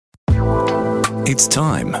It's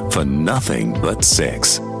time for Nothing But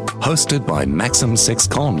Sex, hosted by Maxim sex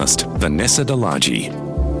columnist Vanessa Delagi.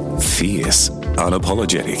 Fierce,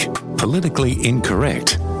 unapologetic, politically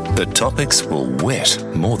incorrect, the topics will whet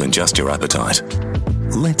more than just your appetite.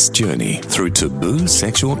 Let's journey through taboo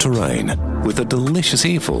sexual terrain with a delicious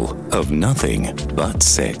earful of nothing but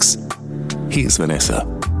sex. Here's Vanessa.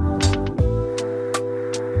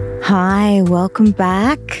 Hi, welcome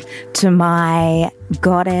back to my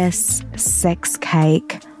Goddess Sex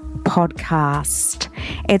Cake podcast.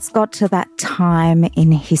 It's got to that time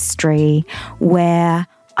in history where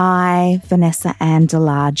I, Vanessa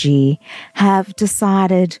Delagi, have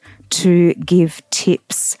decided to give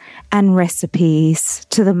tips and recipes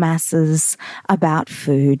to the masses about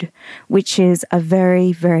food, which is a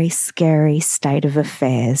very, very scary state of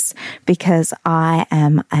affairs because I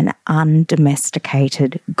am an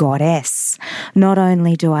undomesticated goddess. Not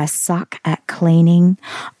only do I suck at cleaning,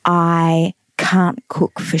 I can't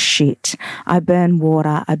cook for shit. I burn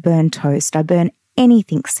water, I burn toast, I burn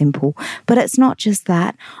anything simple. But it's not just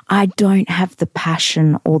that. I don't have the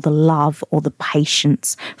passion or the love or the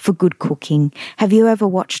patience for good cooking. Have you ever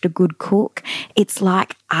watched a good cook? It's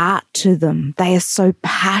like art to them. They are so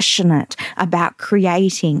passionate about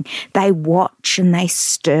creating. They watch and they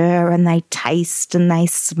stir and they taste and they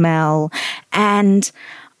smell, and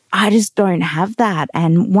I just don't have that,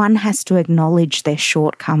 and one has to acknowledge their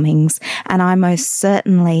shortcomings, and I most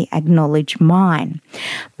certainly acknowledge mine.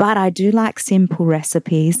 But I do like simple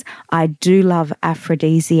recipes, I do love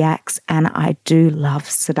aphrodisiacs, and I do love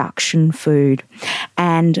seduction food.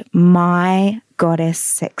 And my Goddess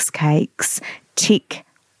Sex Cakes tick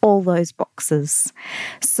all those boxes.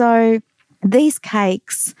 So these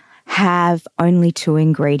cakes have only 2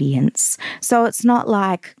 ingredients. So it's not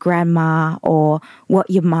like grandma or what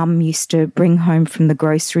your mum used to bring home from the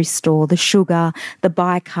grocery store, the sugar, the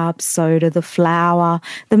bicarb soda, the flour,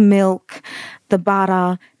 the milk, the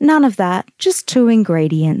butter, none of that, just 2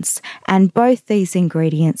 ingredients. And both these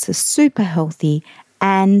ingredients are super healthy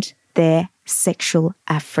and they're sexual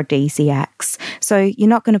aphrodisiacs. So you're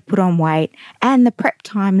not going to put on weight, and the prep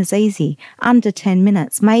time is easy, under 10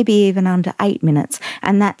 minutes, maybe even under 8 minutes.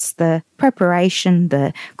 And that's the preparation,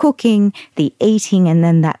 the cooking, the eating, and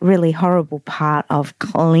then that really horrible part of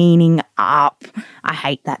cleaning up. I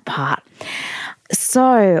hate that part.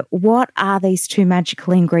 So what are these 2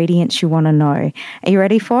 magical ingredients you want to know? Are you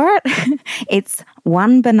ready for it? It's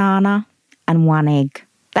 1 banana and 1 egg.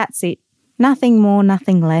 That's it. Nothing more,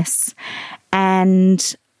 nothing less.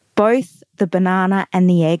 And both the banana and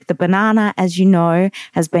the egg, the banana, as you know,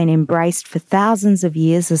 has been embraced for thousands of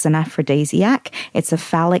years as an aphrodisiac. It's a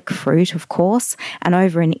phallic fruit, of course. And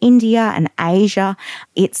over in India and Asia,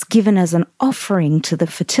 it's given as an offering to the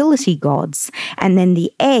fertility gods. And then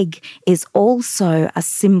the egg is also a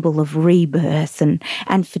symbol of rebirth and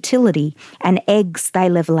fertility. And eggs, they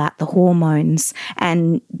level out the hormones,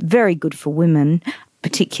 and very good for women,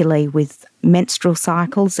 particularly with menstrual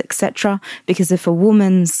cycles, etc. Because if a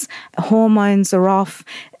woman's hormones are off,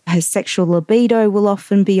 her sexual libido will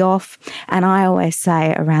often be off. And I always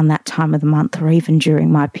say around that time of the month, or even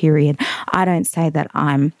during my period, I don't say that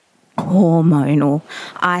I'm hormonal.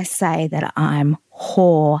 I say that I'm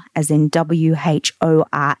whore, as in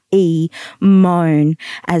W-H-O-R-E, moan,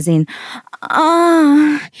 as in,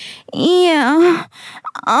 yeah,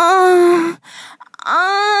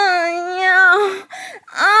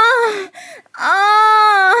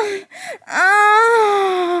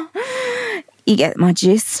 you get my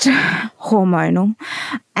gist. Hormonal.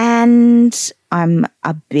 And I'm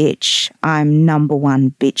a bitch. I'm number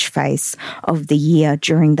 1 bitch face of the year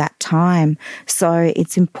during that time. So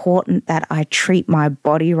it's important that I treat my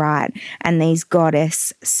body right, and these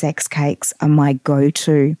Goddess Sex Cakes are my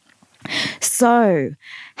go-to. So,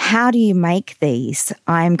 how do you make these?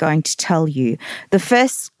 I'm going to tell you. The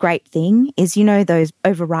first great thing is, you know, those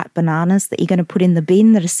overripe bananas that you're going to put in the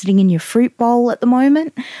bin that are sitting in your fruit bowl at the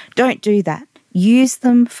moment? Don't do that. Use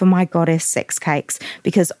them for my Goddess Sex Cakes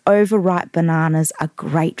because overripe bananas are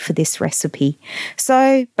great for this recipe.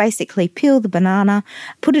 So basically peel the banana,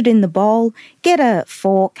 put it in the bowl, get a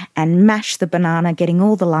fork and mash the banana, getting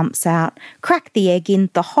all the lumps out, crack the egg in,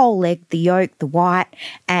 the whole egg, the yolk, the white,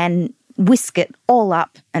 and whisk it all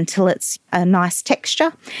up until it's a nice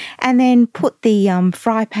texture, and then put the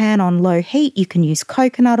fry pan on low heat. You can use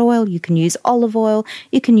coconut oil, you can use olive oil,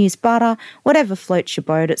 you can use butter, whatever floats your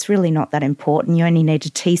boat. It's really not that important. You only need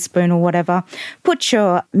a teaspoon or whatever. Put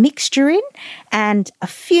your mixture in and a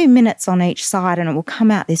few minutes on each side, and it will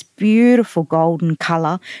come out this beautiful golden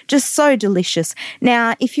colour, just so delicious.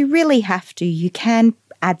 Now, if you really have to, you can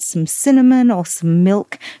add some cinnamon or some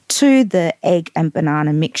milk to the egg and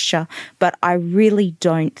banana mixture, but I really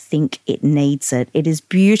don't think it needs it. It is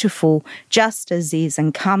beautiful just as is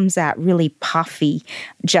and comes out really puffy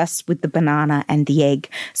just with the banana and the egg.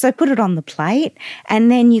 So put it on the plate,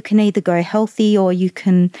 and then you can either go healthy or you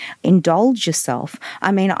can indulge yourself.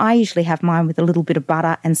 I mean, I usually have mine with a little bit of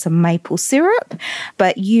butter and some maple syrup,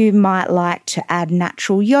 but you might like to add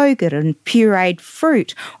natural yogurt and pureed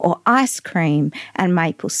fruit or ice cream and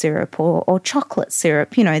maple syrup or chocolate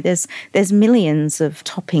syrup. You know, there's millions of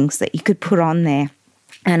toppings that you could put on there.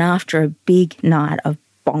 And after a big night of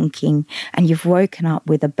bonking and you've woken up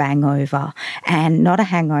with a bangover, and not a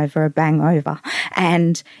hangover, a bangover,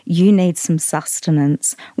 and you need some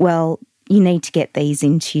sustenance, well, you need to get these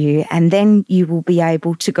into you, and then you will be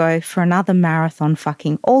able to go for another marathon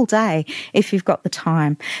fucking all day if you've got the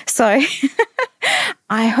time. So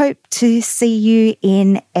I hope to see you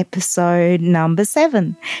in episode number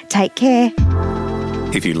 7. Take care.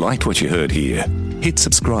 If you liked what you heard here, hit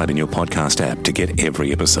subscribe in your podcast app to get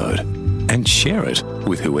every episode and share it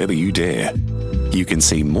with whoever you dare. You can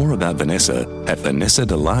see more about Vanessa at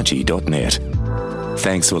vanessadelagy.net.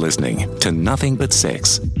 Thanks for listening to Nothing But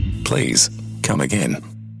Sex. Please come again.